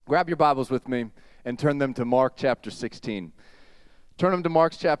Grab your Bibles with me and turn them to Mark chapter 16. Turn them to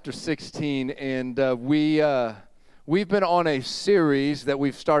Mark chapter 16, and we've been on a series that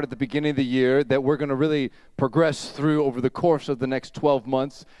we've started at the beginning of the year that we're going to really progress through over the course of the next 12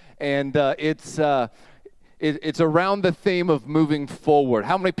 months, and it's around the theme of moving forward.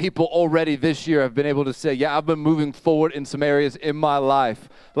 How many people already this year have been able to say, yeah, I've been moving forward in some areas in my life,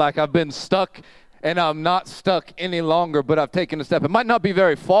 like I've been stuck and I'm not stuck any longer, but I've taken a step. It might not be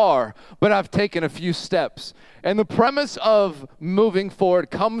very far, but I've taken a few steps. And the premise of moving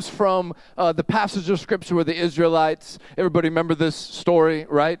forward comes from the passage of Scripture where the Israelites, everybody remember this story,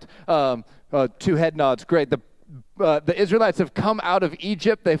 right? Two head nods, great. The Israelites have come out of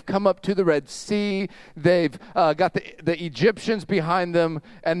Egypt. They've come up to the Red Sea. They've got the Egyptians behind them.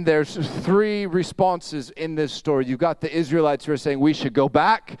 And there's three responses in this story. You've got the Israelites who are saying, we should go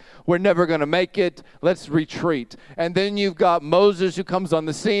back. We're never going to make it. Let's retreat. And then you've got Moses who comes on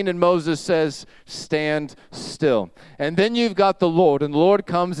the scene, and Moses says, stand still. And then you've got the Lord, and the Lord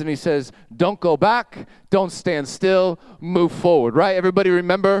comes and he says, don't go back. Don't stand still. Move forward, right? Everybody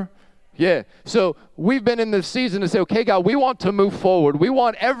remember? Yeah, so we've been in this season to say, okay, God, we want to move forward. We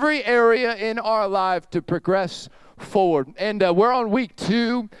want every area in our life to progress forward. And we're on week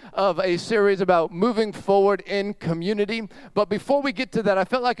 2 of a series about moving forward in community. But before we get to that, I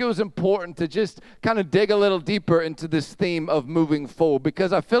felt like it was important to just kind of dig a little deeper into this theme of moving forward,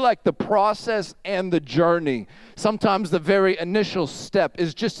 because I feel like the process and the journey, sometimes the very initial step,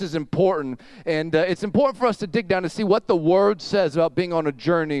 is just as important. And it's important for us to dig down to see what the Word says about being on a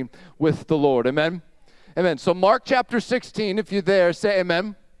journey with the Lord. Amen? Amen. So Mark chapter 16, if you're there, say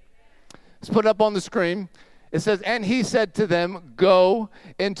amen. Let's put it up on the screen. It says, and he said to them, go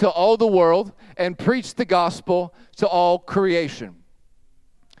into all the world and preach the gospel to all creation.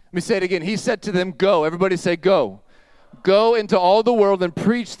 Let me say it again. He said to them, go. Everybody say go. Go into all the world and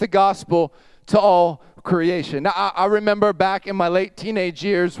preach the gospel to all creation. Now, I remember back in my late teenage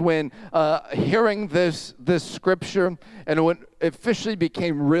years when hearing this scripture, and when it officially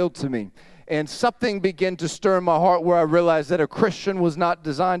became real to me. And something began to stir in my heart where I realized that a Christian was not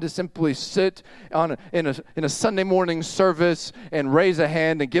designed to simply sit in a Sunday morning service and raise a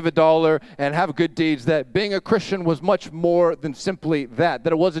hand and give $1 and have good deeds. That being a Christian was much more than simply that.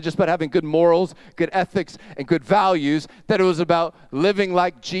 That it wasn't just about having good morals, good ethics, and good values. That it was about living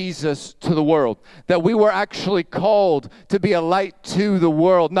like Jesus to the world. That we were actually called to be a light to the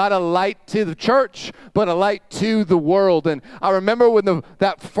world. Not a light to the church, but a light to the world. And I remember when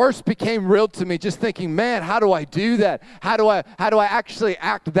that first became real to me, just thinking, man, how do I do that? How do I actually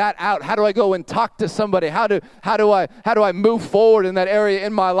act that out? How do I go and talk to somebody? How do I move forward in that area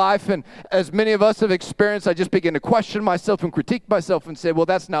in my life? And as many of us have experienced, I just begin to question myself and critique myself and say, well,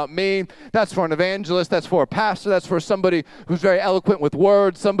 that's not me. That's for an evangelist. That's for a pastor. That's for somebody who's very eloquent with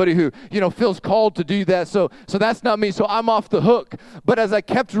words. Somebody who, feels called to do that. So that's not me. So I'm off the hook. But as I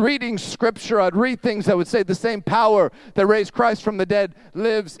kept reading scripture, I'd read things that would say the same power that raised Christ from the dead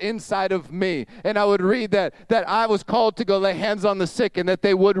lives inside of me. And I would read that I was called to go lay hands on the sick and that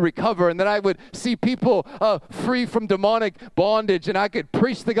they would recover, and that I would see people free from demonic bondage, and I could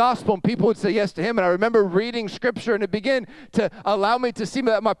preach the gospel and people would say yes to him. And I remember reading scripture, and it began to allow me to see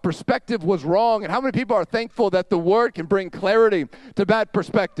that my perspective was wrong. And how many people are thankful that the Word can bring clarity to bad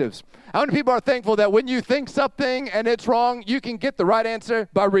perspectives? How many people are thankful that when you think something and it's wrong, you can get the right answer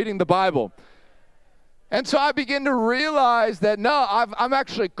by reading the Bible? And so I began to realize that, no, I'm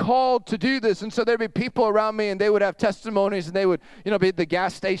actually called to do this. And so there'd be people around me, and they would have testimonies, and they would, be at the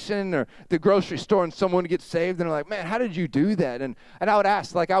gas station or the grocery store, and someone would get saved, and they're like, man, how did you do that? And I would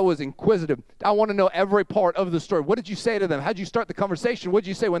ask, like I was inquisitive. I want to know every part of the story. What did you say to them? How did you start the conversation? What did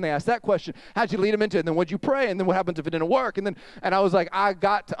you say when they asked that question? How did you lead them into it? And then what did you pray? And then what happens if it didn't work? And I was like, I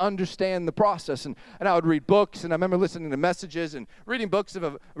got to understand the process. And I would read books, and I remember listening to messages and reading books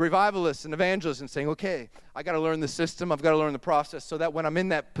of revivalists and evangelists and saying, okay, I got to learn the system. I've got to learn the process so that when I'm in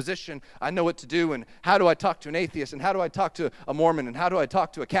that position, I know what to do. And how do I talk to an atheist? And how do I talk to a Mormon? And how do I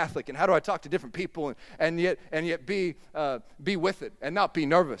talk to a Catholic? And how do I talk to different people? And yet be with it and not be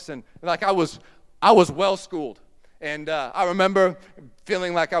nervous. And like I was well schooled. And I remember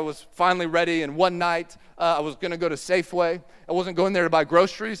feeling like I was finally ready. And one night I was going to go to Safeway. I wasn't going there to buy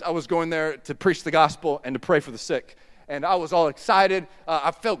groceries. I was going there to preach the gospel and to pray for the sick. And I was all excited.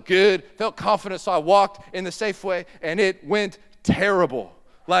 I felt good, felt confident. So I walked in the Safeway, and it went terrible.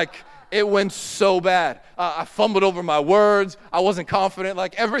 Like, it went so bad. I fumbled over my words. I wasn't confident.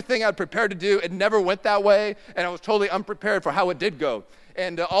 Like, everything I'd prepared to do, it never went that way. And I was totally unprepared for how it did go.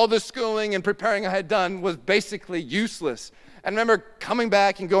 And all the schooling and preparing I had done was basically useless. And I remember coming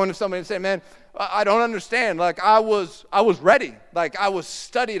back and going to somebody and saying, man, I don't understand. Like, I was ready. Like, I was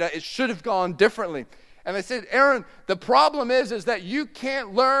studied. It should have gone differently. And they said, Aaron, the problem is that you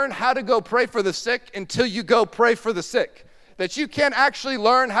can't learn how to go pray for the sick until you go pray for the sick. That you can't actually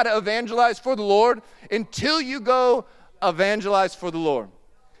learn how to evangelize for the Lord until you go evangelize for the Lord.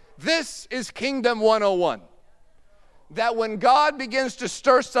 This is Kingdom 101. That when God begins to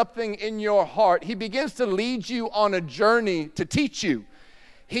stir something in your heart, He begins to lead you on a journey to teach you.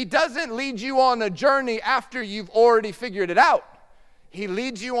 He doesn't lead you on a journey after you've already figured it out. He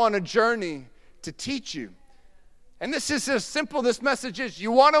leads you on a journey to teach you. And this is as simple, this message is,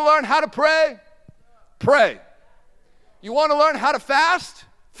 you want to learn how to pray? Pray. You want to learn how to fast?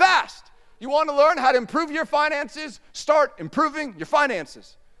 Fast. You want to learn how to improve your finances? Start improving your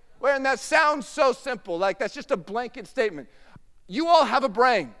finances. Well, and that sounds so simple, like that's just a blanket statement. You all have a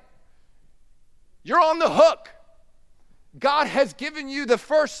brain. You're on the hook. God has given you the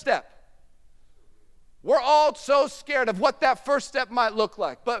first step. We're all so scared of what that first step might look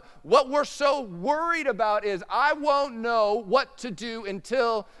like. But what we're so worried about is I won't know what to do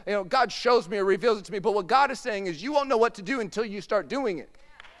until, God shows me or reveals it to me. But what God is saying is you won't know what to do until you start doing it.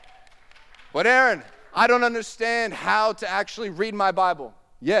 But Aaron, I don't understand how to actually read my Bible.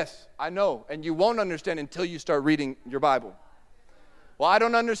 Yes, I know. And you won't understand until you start reading your Bible. Well, I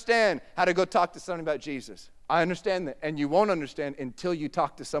don't understand how to go talk to someone about Jesus. I understand that. And you won't understand until you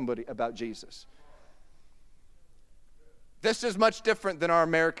talk to somebody about Jesus. This is much different than our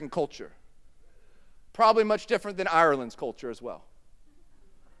American culture. Probably much different than Ireland's culture as well.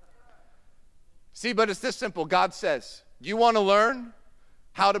 See, but it's this simple. God says, you want to learn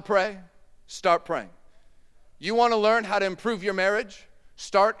how to pray? Start praying. You want to learn how to improve your marriage?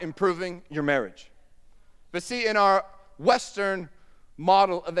 Start improving your marriage. But see, in our Western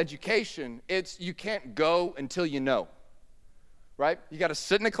model of education, it's you can't go until you know. Right? You got to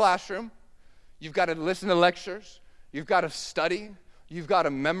sit in a classroom. You've got to listen to lectures. You've got to study, you've got to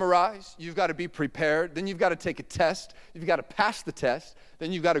memorize, you've got to be prepared, then you've got to take a test, you've got to pass the test,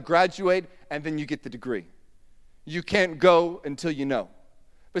 then you've got to graduate, and then you get the degree. You can't go until you know.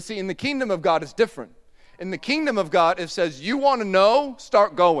 But see, in the kingdom of God, it's different. In the kingdom of God, it says, you want to know,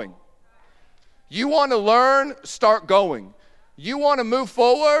 start going. You want to learn, start going. You want to move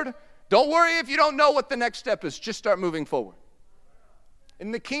forward, don't worry if you don't know what the next step is, just start moving forward.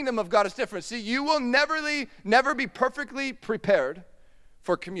 In the kingdom of God, it's different. See, you will never be perfectly prepared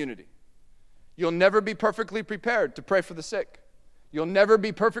for community. You'll never be perfectly prepared to pray for the sick. You'll never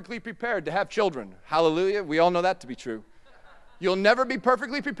be perfectly prepared to have children. Hallelujah. We all know that to be true. You'll never be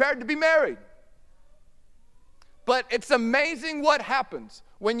perfectly prepared to be married. But it's amazing what happens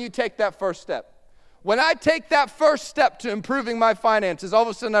when you take that first step. When I take that first step to improving my finances, all of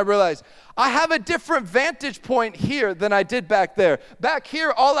a sudden I realize I have a different vantage point here than I did back there. Back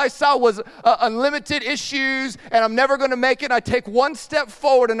here, all I saw was unlimited issues, and I'm never going to make it. I take one step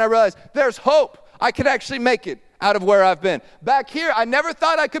forward, and I realize there's hope. I could actually make it out of where I've been. Back here, I never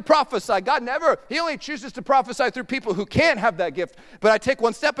thought I could prophesy. He only chooses to prophesy through people who can't have that gift. But I take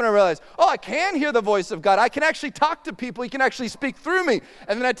one step and I realize, I can hear the voice of God. I can actually talk to people. He can actually speak through me.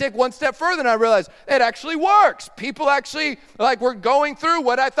 And then I take one step further and I realize it actually works. People actually, were going through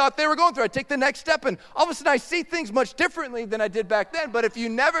what I thought they were going through. I take the next step and all of a sudden I see things much differently than I did back then. But if you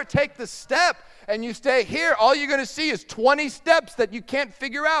never take the step and you stay here, all you're going to see is 20 steps that you can't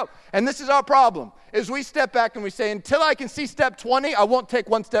figure out. And this is our problem, is we step back and we say, until I can see step 20, I won't take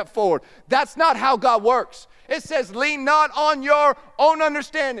one step forward. That's not how God works. It says, lean not on your own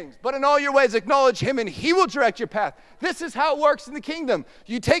understandings, but in all your ways acknowledge Him, and He will direct your path. This is how it works in the kingdom.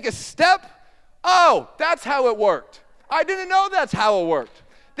 You take a step, that's how it worked. I didn't know that's how it worked.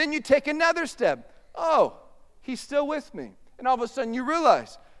 Then you take another step. He's still with me. And all of a sudden you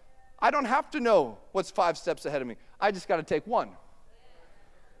realize, I don't have to know what's 5 steps ahead of me. I just got to take one.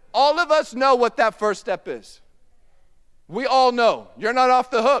 All of us know what that first step is. We all know. You're not off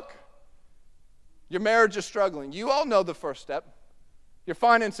the hook. Your marriage is struggling. You all know the first step. Your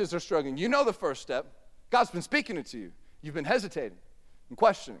finances are struggling. You know the first step. God's been speaking it to you. You've been hesitating and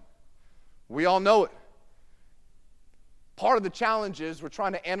questioning. We all know it. Part of the challenge is we're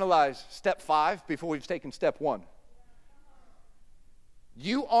trying to analyze step 5 before we've taken step 1.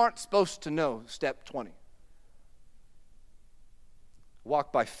 You aren't supposed to know step 20.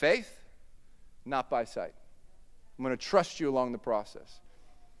 Walk by faith, not by sight. I'm going to trust you along the process.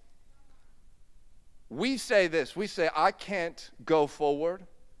 We say this. We say, I can't go forward.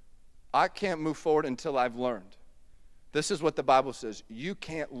 I can't move forward until I've learned. This is what the Bible says. You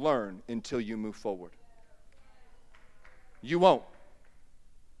can't learn until you move forward. You won't.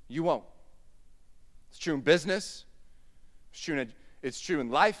 You won't. It's true in business. It's true It's true in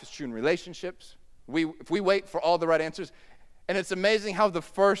life. It's true in relationships. If we wait for all the right answers, and it's amazing how the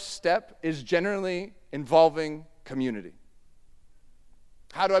first step is generally involving community.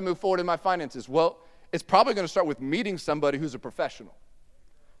 How do I move forward in my finances? Well, it's probably going to start with meeting somebody who's a professional.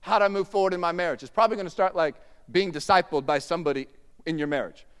 How do I move forward in my marriage? It's probably going to start like being discipled by somebody in your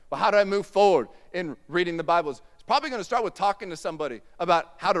marriage. Well, how do I move forward in reading the Bible? It's probably going to start with talking to somebody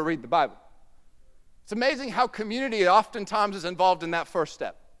about how to read the Bible. It's amazing how community oftentimes is involved in that first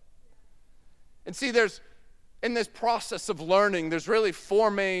step. And see, in this process of learning, there's really four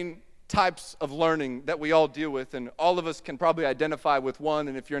main types of learning that we all deal with, and all of us can probably identify with one.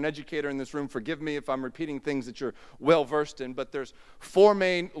 And if you're an educator in this room, forgive me if I'm repeating things that you're well versed in, but there's four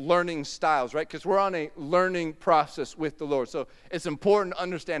main learning styles, right? Because we're on a learning process with the Lord. So it's important to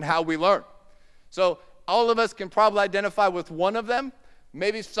understand how we learn. So all of us can probably identify with one of them.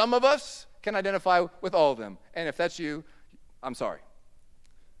 Maybe some of us can identify with all of them. And if that's you, I'm sorry.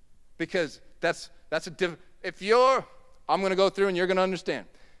 Because I'm going to go through and you're going to understand.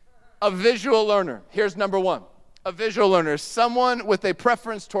 A visual learner. Here's number one. A visual learner is someone with a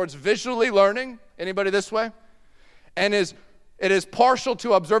preference towards visually learning. Anybody this way? And it is partial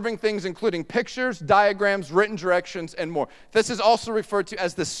to observing things including pictures, diagrams, written directions, and more. This is also referred to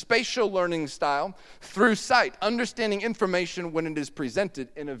as the spatial learning style through sight, understanding information when it is presented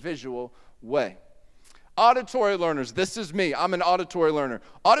in a visual way. Auditory learners, this is me. I'm an auditory learner.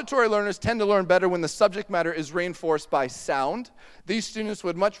 Auditory learners tend to learn better when the subject matter is reinforced by sound. These students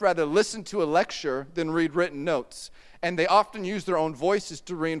would much rather listen to a lecture than read written notes, and they often use their own voices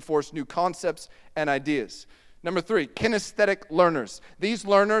to reinforce new concepts and ideas. Number 3, kinesthetic learners. These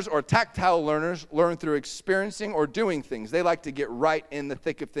learners, or tactile learners, learn through experiencing or doing things. They like to get right in the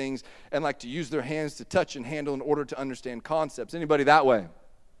thick of things and like to use their hands to touch and handle in order to understand concepts. Anybody that way?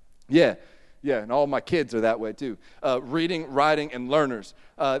 Yeah, and all my kids are that way too. Reading, writing, and learners.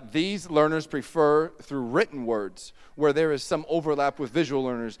 These learners prefer through written words, where there is some overlap with visual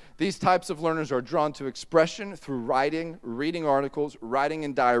learners. These types of learners are drawn to expression through writing, reading articles, writing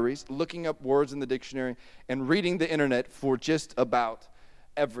in diaries, looking up words in the dictionary, and reading the internet for just about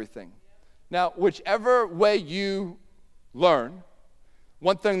everything. Now, whichever way you learn,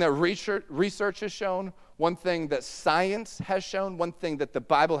 one thing that research has shown, one thing that science has shown, one thing that the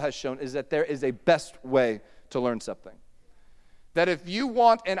Bible has shown is that there is a best way to learn something. That if you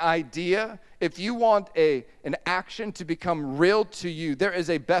want an idea, if you want an action to become real to you, there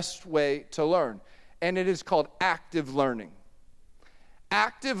is a best way to learn. And it is called active learning.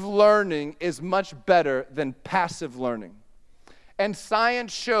 Active learning is much better than passive learning. And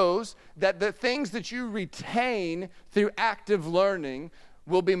science shows that the things that you retain through active learning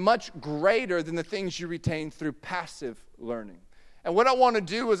will be much greater than the things you retain through passive learning. And what I want to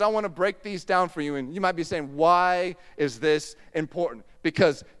do is I want to break these down for you. And you might be saying, why is this important?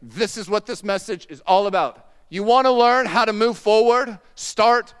 Because this is what this message is all about. You want to learn how to move forward?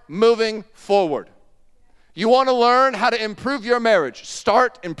 Start moving forward. You want to learn how to improve your marriage?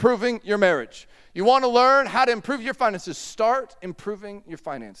 Start improving your marriage. You want to learn how to improve your finances? Start improving your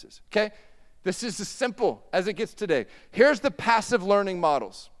finances. Okay? This is as simple as it gets today. Here's the passive learning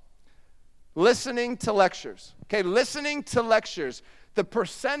models. Listening to lectures. Okay, listening to lectures. The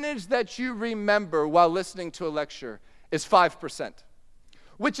percentage that you remember while listening to a lecture is 5%,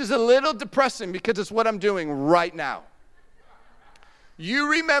 which is a little depressing because it's what I'm doing right now.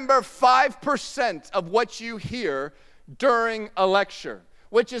 You remember 5% of what you hear during a lecture,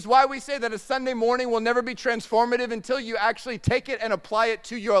 which is why we say that a Sunday morning will never be transformative until you actually take it and apply it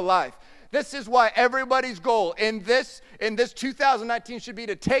to your life. This is why everybody's goal in this 2019 should be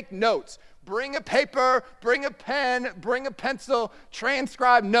to take notes. Bring a paper, bring a pen, bring a pencil,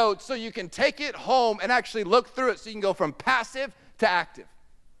 transcribe notes so you can take it home and actually look through it so you can go from passive to active.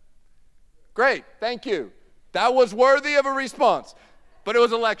 Great, thank you. That was worthy of a response. But it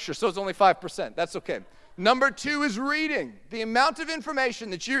was a lecture, so it's only 5%. That's okay. Number 2 is reading. The amount of information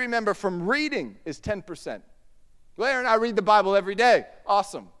that you remember from reading is 10%. Blair and I read the Bible every day.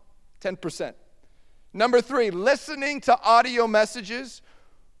 Awesome. 10%. Number 3, listening to audio messages,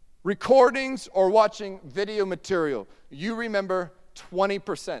 recordings, or watching video material. You remember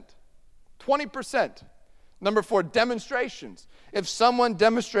 20%. 20%. Number 4, demonstrations. If someone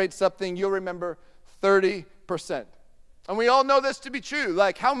demonstrates something, you'll remember 30%. And we all know this to be true.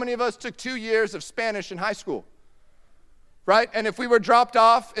 Like, how many of us took 2 years of Spanish in high school? Right? And if we were dropped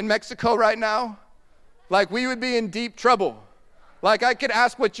off in Mexico right now, like, we would be in deep trouble. Like, I could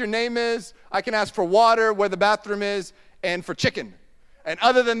ask what your name is, I can ask for water, where the bathroom is, and for chicken. And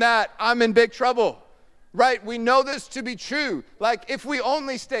other than that, I'm in big trouble, right? We know this to be true. Like, if we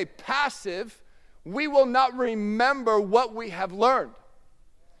only stay passive, we will not remember what we have learned.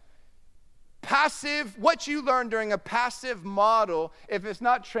 Passive, what you learn during a passive model, if it's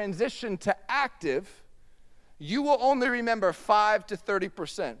not transitioned to active, you will only remember 5 to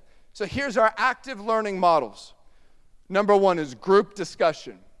 30%. So here's our active learning models. Number 1 is group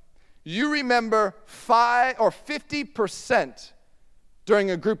discussion. You remember 5 or 50%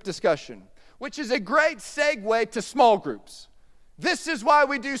 during a group discussion, which is a great segue to small groups. This is why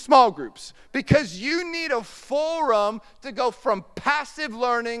we do small groups, because you need a forum to go from passive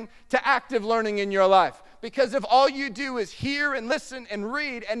learning to active learning in your life. Because if all you do is hear and listen and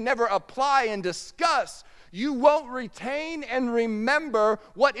read and never apply and discuss, you won't retain and remember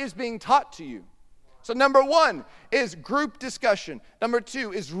what is being taught to you. So number 1 is group discussion. Number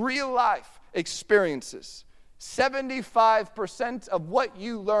 2 is real life experiences. 75% of what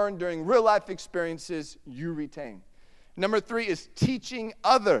you learn during real life experiences, you retain. Number 3 is teaching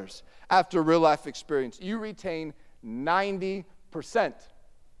others after real life experience. You retain 90%.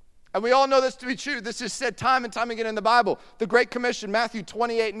 And we all know this to be true. This is said time and time again in the Bible. The Great Commission, Matthew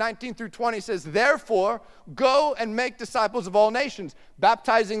 28:19 through 20 says, "Therefore, go and make disciples of all nations,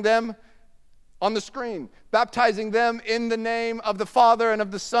 baptizing them," on the screen, "baptizing them in the name of the Father and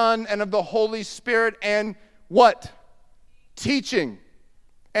of the Son and of the Holy Spirit," and what? Teaching.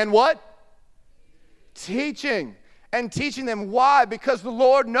 And what? Teaching. And teaching them. Why? Because the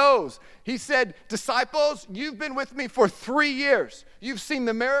Lord knows. He said, disciples, you've been with me for 3 years. You've seen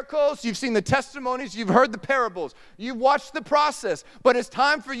the miracles. You've seen the testimonies. You've heard the parables. You've watched the process. But it's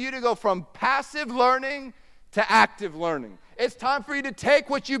time for you to go from passive learning to active learning. It's time for you to take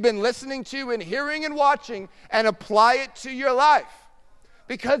what you've been listening to and hearing and watching and apply it to your life.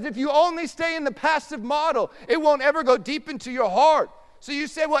 Because if you only stay in the passive model, it won't ever go deep into your heart. So you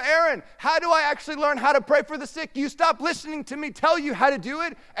say, well, Aaron, how do I actually learn how to pray for the sick? You stop listening to me tell you how to do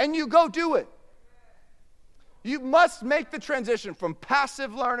it, and you go do it. You must make the transition from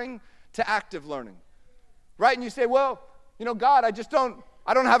passive learning to active learning. Right? And you say, well, God, I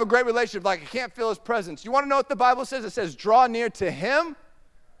don't have a great relationship. Like, I can't feel his presence. You want to know what the Bible says? It says, draw near to him,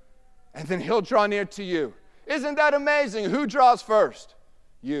 and then he'll draw near to you. Isn't that amazing? Who draws first?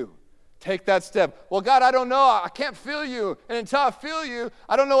 You. Take that step. Well, God, I don't know. I can't feel you. And until I feel you,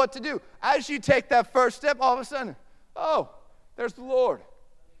 I don't know what to do. As you take that first step, all of a sudden, oh, there's the Lord.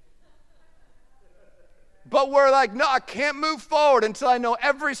 But we're like, no, I can't move forward until I know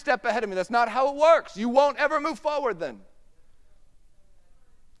every step ahead of me. That's not how it works. You won't ever move forward then.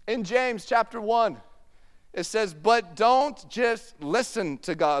 In James chapter 1, it says, but don't just listen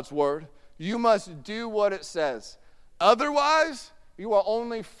to God's word. You must do what it says. Otherwise, you are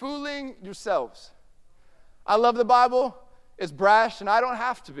only fooling yourselves. I love the Bible. It's brash, and I don't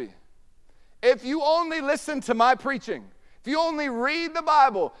have to be. If you only listen to my preaching, if you only read the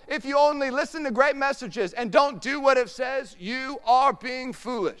Bible, if you only listen to great messages and don't do what it says, you are being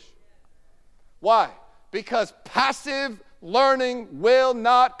foolish. Why? Because passive learning will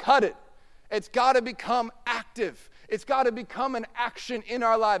not cut it. It's got to become active. It's got to become an action in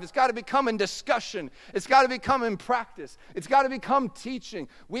our life. It's got to become in discussion. It's got to become in practice. It's got to become teaching.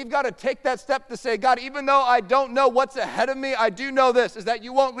 We've got to take that step to say, God, even though I don't know what's ahead of me, I do know this, is that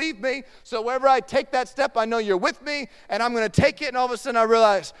you won't leave me. So wherever I take that step, I know you're with me, and I'm going to take it, and all of a sudden I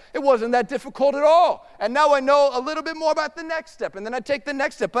realize it wasn't that difficult at all. And now I know a little bit more about the next step, and then I take the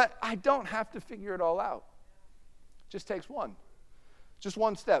next step. But I don't have to figure it all out. It just takes one. Just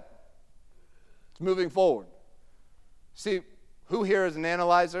one step. It's moving forward. See, who here is an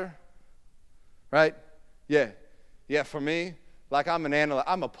analyzer? Right? Yeah, for me, like I'm an analyzer.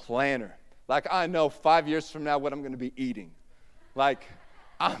 I'm a planner. Like I know 5 years from now what I'm going to be eating. Like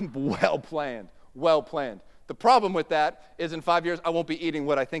I'm well planned. The problem with that is in 5 years, I won't be eating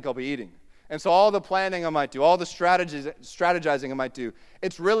what I think I'll be eating. And so all the planning I might do, all the strategizing I might do,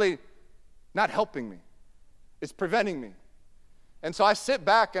 it's really not helping me. It's preventing me. And so I sit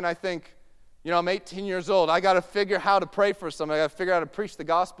back and I think, I'm 18 years old. I got to figure how to pray for somebody. I got to figure out how to preach the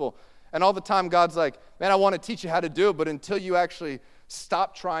gospel. And all the time, God's like, man, I want to teach you how to do it. But until you actually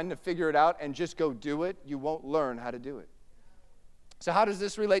stop trying to figure it out and just go do it, you won't learn how to do it. So how does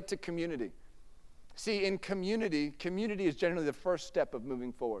this relate to community? See, in community is generally the first step of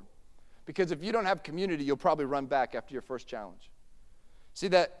moving forward. Because if you don't have community, you'll probably run back after your first challenge. See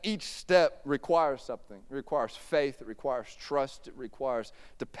that each step requires something. It requires faith. It requires trust. It requires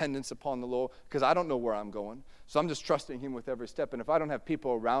dependence upon the Lord. Because I don't know where I'm going. So I'm just trusting him with every step. And if I don't have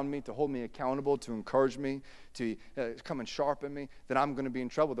people around me to hold me accountable, to encourage me, to come and sharpen me, then I'm going to be in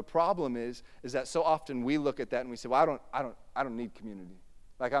trouble. The problem is that so often we look at that and we say, well, I don't need community.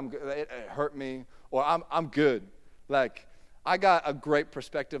 Like it hurt me, or I'm good. Like I got a great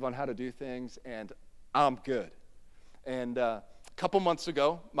perspective on how to do things, and I'm good. And a couple months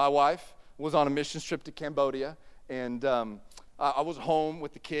ago, my wife was on a mission trip to Cambodia, and I was home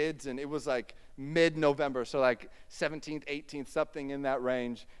with the kids, and it was like mid-November, so like 17th, 18th, something in that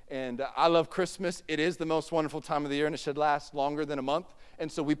range. And I love Christmas. It is the most wonderful time of the year, and it should last longer than a month.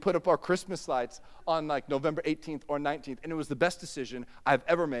 And so we put up our Christmas lights on like November 18th or 19th, and it was the best decision I've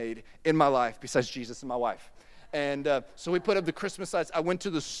ever made in my life besides Jesus and my wife. And so we put up the Christmas lights. I went to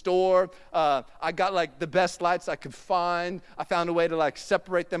the store. I got like the best lights I could find. I found a way to like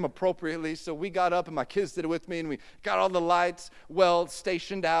separate them appropriately. So we got up, and my kids did it with me, and we got all the lights well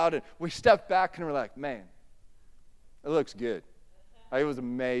stationed out. And we stepped back, and we're like, man, it looks good. Like, it was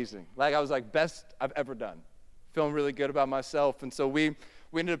amazing. Like, I was like, best I've ever done. Feeling really good about myself. And so we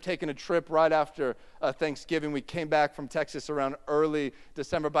ended up taking a trip right after Thanksgiving. We came back from Texas around early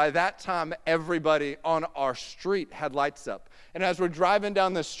December. By that time, everybody on our street had lights up. And as we're driving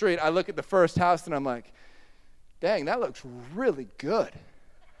down the street, I look at the first house, and I'm like, dang, that looks really good.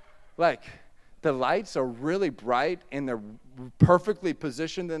 Like, the lights are really bright, and they're perfectly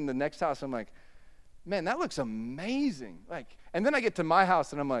positioned in the next house. I'm like, man, that looks amazing. Like, and then I get to my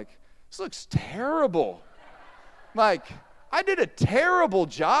house, and I'm like, this looks terrible. Like, I did a terrible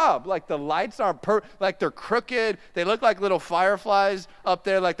job. Like, the lights aren't like, they're crooked. They look like little fireflies up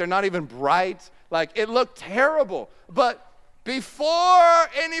there. Like, they're not even bright. Like, it looked terrible. But before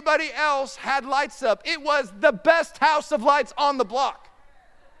anybody else had lights up, it was the best house of lights on the block.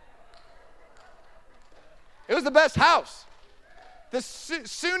 It was the best house. As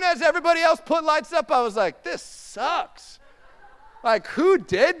soon as everybody else put lights up, I was like, this sucks. Like, who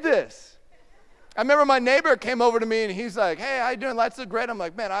did this? I remember my neighbor came over to me, and he's like, hey, how you doing? Lights look great. I'm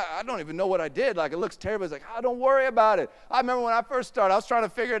like, man, I don't even know what I did. Like, it looks terrible. He's like, oh, don't worry about it. I remember when I first started, I was trying to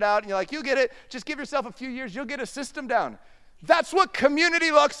figure it out, and you're like, you get it. Just give yourself a few years. You'll get a system down. That's what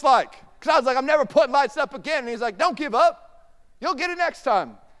community looks like. Because I was like, I'm never putting lights up again. And he's like, don't give up. You'll get it next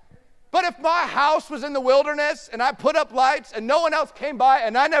time. But if my house was in the wilderness, and I put up lights, and no one else came by,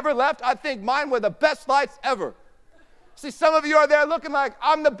 and I never left, I think mine were the best lights ever. See, some of you are there looking like,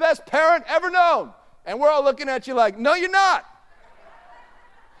 I'm the best parent ever known. And we're all looking at you like, no, you're not.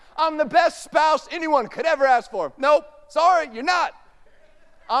 I'm the best spouse anyone could ever ask for. Nope, sorry, you're not.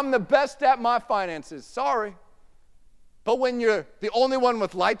 I'm the best at my finances. Sorry. But when you're the only one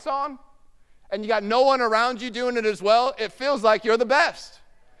with lights on, and you got no one around you doing it as well, it feels like you're the best.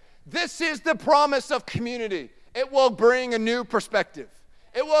 This is the promise of community. It will bring a new perspective.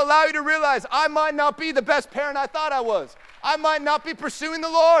 It will allow you to realize I might not be the best parent I thought I was. I might not be pursuing the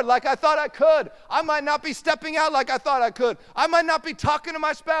Lord like I thought I could. I might not be stepping out like I thought I could. I might not be talking to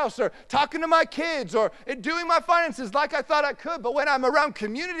my spouse or talking to my kids or doing my finances like I thought I could. But when I'm around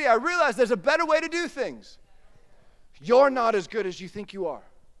community, I realize there's a better way to do things. You're not as good as you think you are.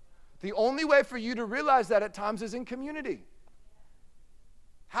 The only way for you to realize that at times is in community.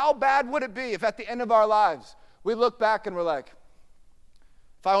 How bad would it be if at the end of our lives we look back and we're like,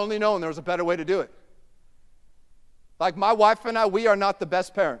 if I only known there was a better way to do it. Like my wife and I, we are not the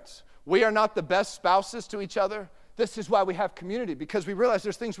best parents. We are not the best spouses to each other. This is why we have community, because we realize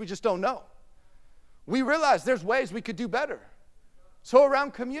there's things we just don't know. We realize there's ways we could do better. So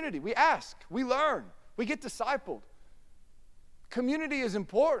around community, we ask, we learn, we get discipled. Community is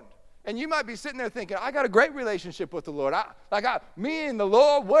important. And you might be sitting there thinking, I got a great relationship with the Lord. Me and the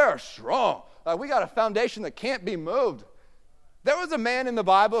Lord, we're strong. We got a foundation that can't be moved. There was a man in the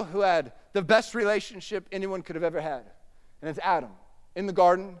Bible who had the best relationship anyone could have ever had. And it's Adam. In the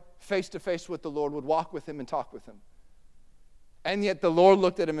garden, face to face with the Lord, would walk with him and talk with him. And yet the Lord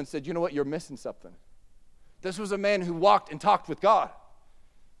looked at him and said, you know what, you're missing something. This was a man who walked and talked with God.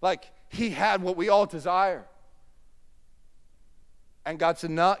 Like he had what we all desire. And God said,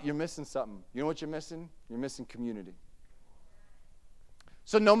 no, you're missing something. You know what you're missing? You're missing community.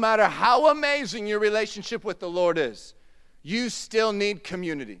 So no matter how amazing your relationship with the Lord is, you still need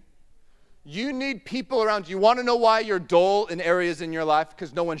community. You need people around you. You want to know why you're dull in areas in your life?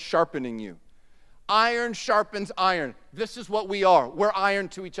 Because no one's sharpening you. Iron sharpens iron. This is what we are. We're iron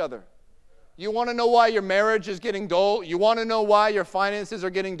to each other. You want to know why your marriage is getting dull? You want to know why your finances are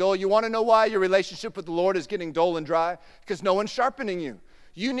getting dull? You want to know why your relationship with the Lord is getting dull and dry? Because no one's sharpening you.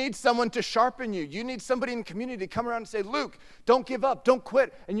 You need someone to sharpen you. You need somebody in the community to come around and say, Luke, don't give up, don't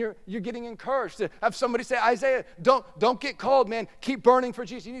quit. And you're getting encouraged. To have somebody say, Isaiah, don't get cold, man. Keep burning for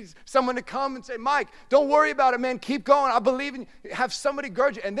Jesus. You need someone to come and say, Mike, don't worry about it, man. Keep going. I believe in you. Have somebody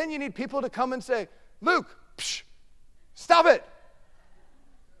encourage you. And then you need people to come and say, Luke, stop it.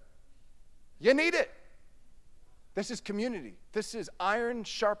 You need it. This is community. This is iron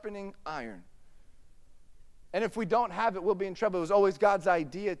sharpening iron. And if we don't have it, we'll be in trouble. It was always God's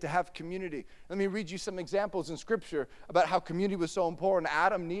idea to have community. Let me read you some examples in Scripture about how community was so important.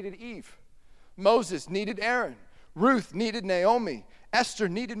 Adam needed Eve. Moses needed Aaron. Ruth needed Naomi. Esther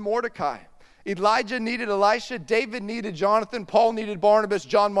needed Mordecai. Elijah needed Elisha. David needed Jonathan. Paul needed Barnabas.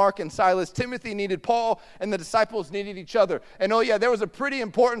 John Mark and Silas. Timothy needed Paul. And the disciples needed each other. And oh yeah, there was a pretty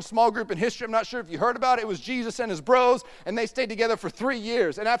important small group in history. I'm not sure if you heard about it. It was Jesus and his bros. And they stayed together for 3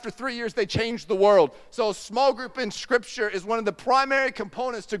 years. And after 3 years, they changed the world. So a small group in Scripture is one of the primary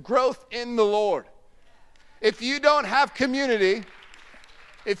components to growth in the Lord. If you don't have community,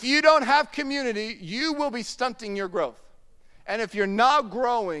 you will be stunting your growth. And if you're not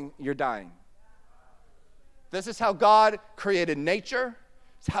growing, you're dying. This is how God created nature.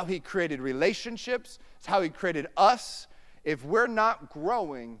 It's how he created relationships. It's how he created us. If we're not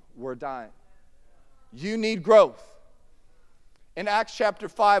growing, we're dying. You need growth. In Acts chapter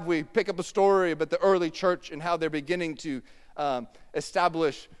 5, we pick up a story about the early church and how they're beginning to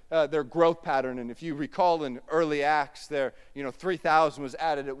establish their growth pattern. And if you recall in early Acts, 3,000 was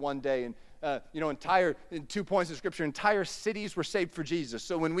added at one day. And in 2 points of Scripture, entire cities were saved for Jesus.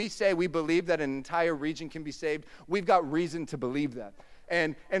 So when we say we believe that an entire region can be saved, we've got reason to believe that.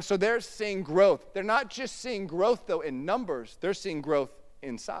 And so they're seeing growth. They're not just seeing growth, though, in numbers. They're seeing growth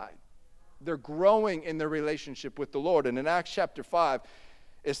inside. They're growing in their relationship with the Lord. And in Acts chapter 5,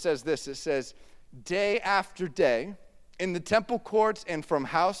 it says this. It says, day after day, in the temple courts and from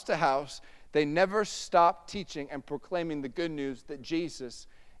house to house, they never stopped teaching and proclaiming the good news that Jesus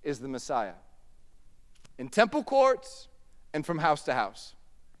is the Messiah. In temple courts and from house to house.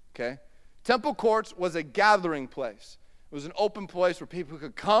 Okay? Temple courts was a gathering place. It was an open place where people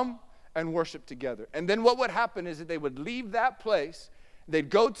could come and worship together. And then what would happen is that they would leave that place.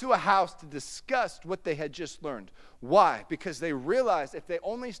 They'd go to a house to discuss what they had just learned. Why? Because they realized if they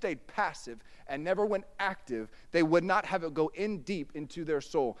only stayed passive and never went active, they would not have it go in deep into their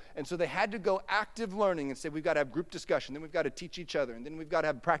soul. And so they had to go active learning and say, we've got to have group discussion, then we've got to teach each other, and then we've got to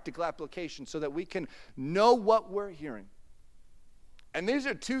have practical application so that we can know what we're hearing. And these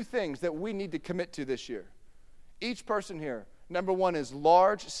are 2 things that we need to commit to this year. Each person here, number 1 is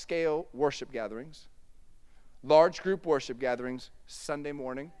large-scale worship gatherings. Large group worship gatherings, Sunday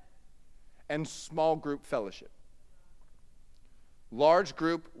morning, and small group fellowship. Large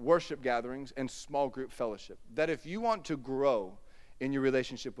group worship gatherings and small group fellowship. That if you want to grow in your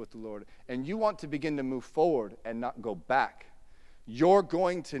relationship with the Lord and you want to begin to move forward and not go back, you're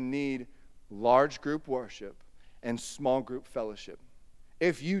going to need large group worship and small group fellowship.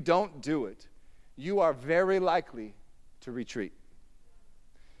 If you don't do it, you are very likely to retreat.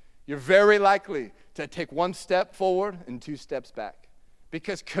 You're very likely to take 1 step forward and 2 steps back.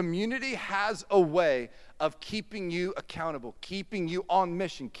 Because community has a way of keeping you accountable, keeping you on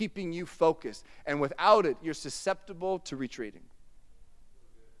mission, keeping you focused. And without it, you're susceptible to retreating.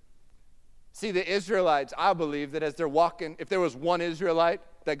 See, the Israelites, I believe that as they're walking, if there was one Israelite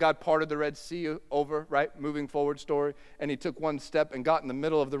that God parted the Red Sea over, right, moving forward story, and he took 1 step and got in the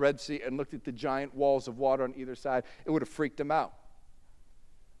middle of the Red Sea and looked at the giant walls of water on either side, it would have freaked him out.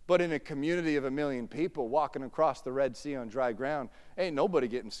 But in a community of 1 million people walking across the Red Sea on dry ground, ain't nobody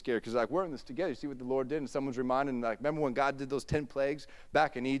getting scared because, we're in this together. You see what the Lord did? And someone's reminding, remember when God did those 10 plagues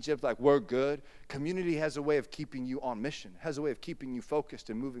back in Egypt? We're good. Community has a way of keeping you on mission, has a way of keeping you focused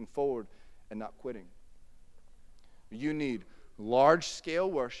and moving forward and not quitting. You need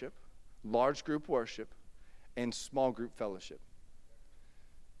large-scale worship, large group worship, and small group fellowship.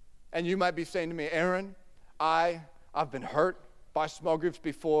 And you might be saying to me, Aaron, I've been hurt by small groups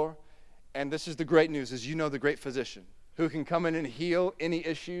before, and this is the great news, is you know the great physician who can come in and heal any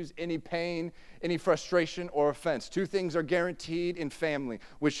issues, any pain, any frustration or offense. 2 things are guaranteed in family,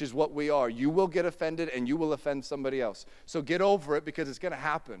 which is what we are. You will get offended and you will offend somebody else. So get over it because it's going to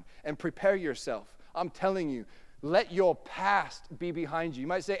happen, and prepare yourself. I'm telling you, let your past be behind you. You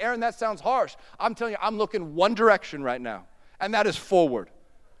might say, Aaron, that sounds harsh. I'm telling you, I'm looking one direction right now, and that is forward.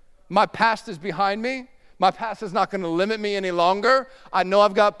 My past is behind me. My past is not going to limit me any longer. I know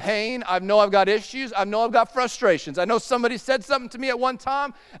I've got pain. I know I've got issues. I know I've got frustrations. I know somebody said something to me at one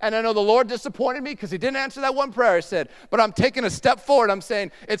time, and I know the Lord disappointed me because he didn't answer that one prayer I said. But I'm taking a step forward. I'm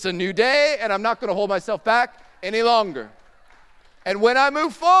saying it's a new day, and I'm not going to hold myself back any longer. And when I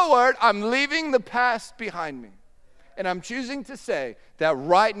move forward, I'm leaving the past behind me. And I'm choosing to say that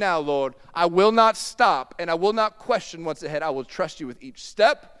right now, Lord, I will not stop, and I will not question what's ahead. I will trust you with each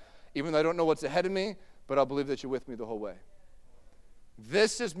step, even though I don't know what's ahead of me. But I'll believe that you're with me the whole way.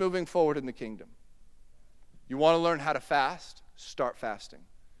 This is moving forward in the kingdom. You want to learn how to fast? Start fasting.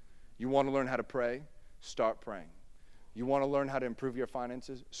 You want to learn how to pray? Start praying. You want to learn how to improve your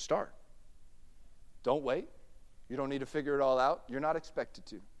finances? Start. Don't wait. You don't need to figure it all out. You're not expected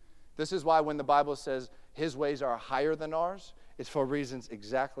to. This is why when the Bible says his ways are higher than ours, it's for reasons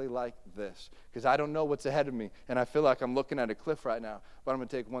exactly like this. Because I don't know what's ahead of me, and I feel like I'm looking at a cliff right now, but I'm going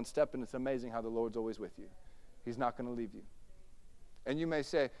to take one step, and it's amazing how the Lord's always with you. He's not going to leave you. And you may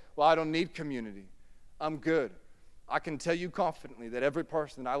say, well, I don't need community. I'm good. I can tell you confidently that every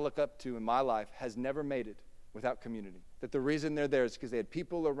person I look up to in my life has never made it without community. That the reason they're there is because they had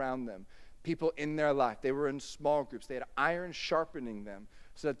people around them, people in their life. They were in small groups. They had iron sharpening them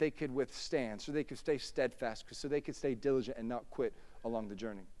so that they could withstand, so they could stay steadfast, so they could stay diligent and not quit along the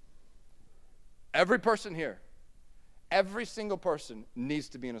journey. Every person here, every single person needs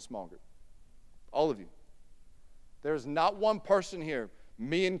to be in a small group. All of you. There's not one person here,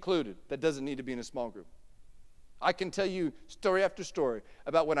 me included, that doesn't need to be in a small group. I can tell you story after story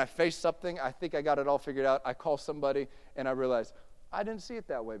about when I face something, I think I got it all figured out. I call somebody and I realize I didn't see it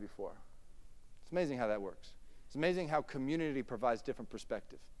that way before. It's amazing how that works. It's amazing how community provides different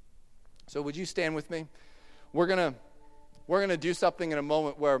perspective. So would you stand with me? We're gonna do something in a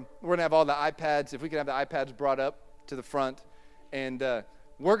moment where we're gonna have all the iPads. If we can have the iPads brought up to the front, and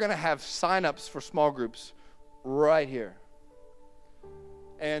we're gonna have sign-ups for small groups right here.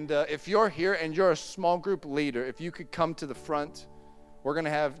 And if you're here and you're a small group leader, if you could come to the front, we're going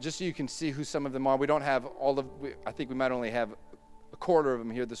to have, just so you can see who some of them are. We don't have all of, I think we might only have a quarter of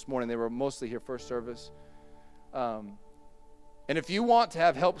them here this morning. They were mostly here first service. And if you want to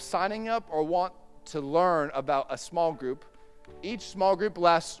have help signing up or want to learn about a small group, each small group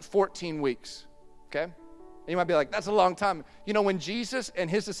lasts 14 weeks, okay? And you might be like, that's a long time. You know, when Jesus and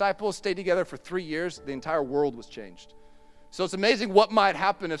his disciples stayed together for 3 years, the entire world was changed. So it's amazing what might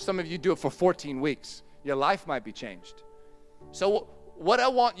happen if some of you do it for 14 weeks. Your life might be changed. So what I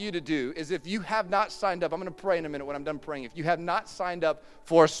want you to do is, if you have not signed up, I'm going to pray in a minute when I'm done praying. If you have not signed up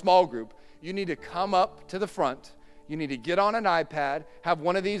for a small group, you need to come up to the front. You need to get on an iPad, have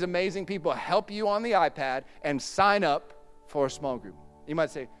one of these amazing people help you on the iPad, and sign up for a small group. You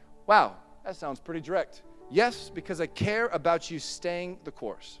might say, wow, that sounds pretty direct. Yes, because I care about you staying the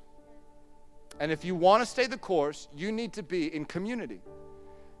course. And if you want to stay the course, you need to be in community.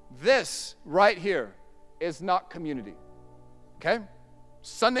 This right here is not community, okay?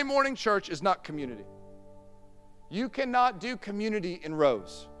 Sunday morning church is not community. You cannot do community in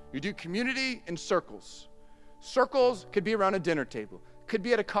rows. You do community in circles. Circles could be around a dinner table, could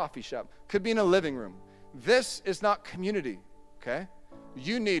be at a coffee shop, could be in a living room. This is not community, okay?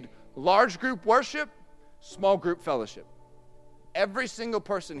 You need large group worship, small group fellowship. Every single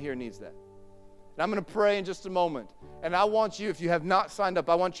person here needs that. And I'm going to pray in just a moment. And I want you, if you have not signed up,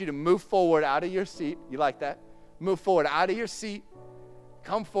 I want you to move forward out of your seat. You like that? Move forward out of your seat.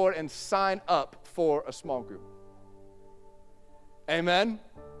 Come forward and sign up for a small group. Amen?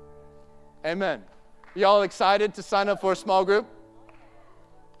 Amen. Y'all excited to sign up for a small group?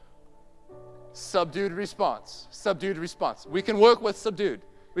 Subdued response. Subdued response. We can work with subdued.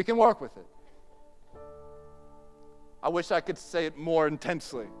 We can work with it. I wish I could say it more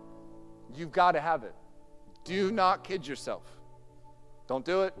intensely. You've got to have it. Do not kid yourself. Don't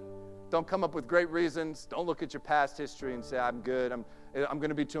do it. Don't come up with great reasons. Don't look at your past history and say, I'm good. I'm going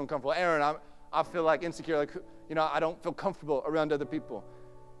to be too uncomfortable. Aaron, I feel like insecure. Like, you know, I don't feel comfortable around other people.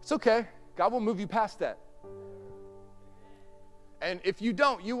 It's okay. God will move you past that. And if you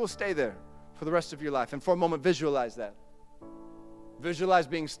don't, you will stay there for the rest of your life. And for a moment, visualize that. Visualize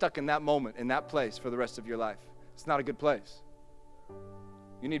being stuck in that moment, in that place for the rest of your life. It's not a good place.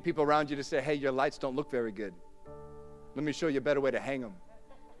 You need people around you to say, hey, your lights don't look very good. Let me show you a better way to hang them.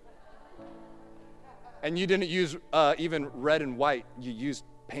 And you didn't use even red and white. You used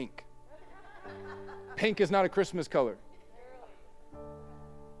pink. Pink is not a Christmas color.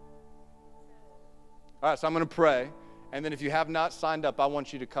 All right, so I'm going to pray. And then if you have not signed up, I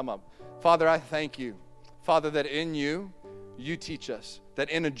want you to come up. Father, I thank you. Father, that in you, you teach us that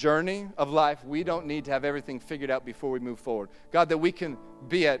in a journey of life, we don't need to have everything figured out before we move forward. God, that we can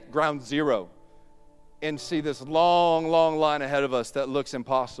be at ground zero and see this long, long line ahead of us that looks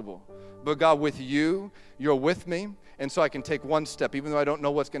impossible. But God, with you, you're with me, and so I can take one step. Even though I don't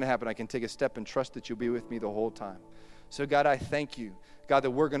know what's going to happen, I can take a step and trust that you'll be with me the whole time. So God, I thank you, God,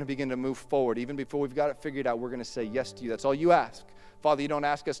 that we're going to begin to move forward. Even before we've got it figured out, we're going to say yes to you. That's all you ask. Father, you don't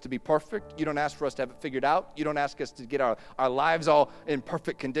ask us to be perfect. You don't ask for us to have it figured out. You don't ask us to get our lives all in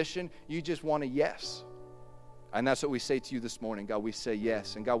perfect condition. You just want a yes. And that's what we say to you this morning. God, we say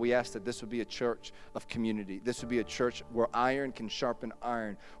yes. And God, we ask that this would be a church of community. This would be a church where iron can sharpen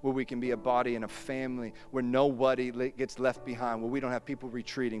iron, where we can be a body and a family, where nobody gets left behind, where we don't have people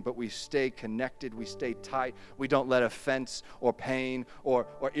retreating, but we stay connected, we stay tight. We don't let offense or pain or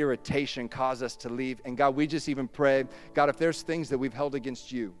irritation cause us to leave. And God, we just even pray, God, if there's things that we've held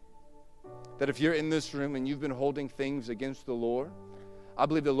against you, that if you're in this room and you've been holding things against the Lord, I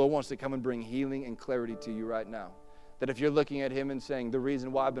believe the Lord wants to come and bring healing and clarity to you right now. That if you're looking at him and saying, the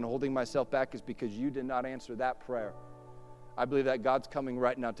reason why I've been holding myself back is because you did not answer that prayer, I believe that God's coming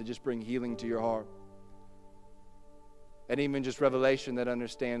right now to just bring healing to your heart. And even just revelation that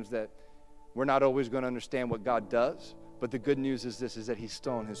understands that we're not always going to understand what God does, but the good news is this, is that he's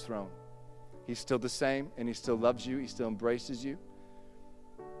still on his throne. He's still the same, and he still loves you. He still embraces you.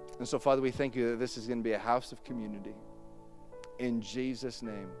 And so, Father, we thank you that this is going to be a house of community. In Jesus'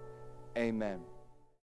 name, amen.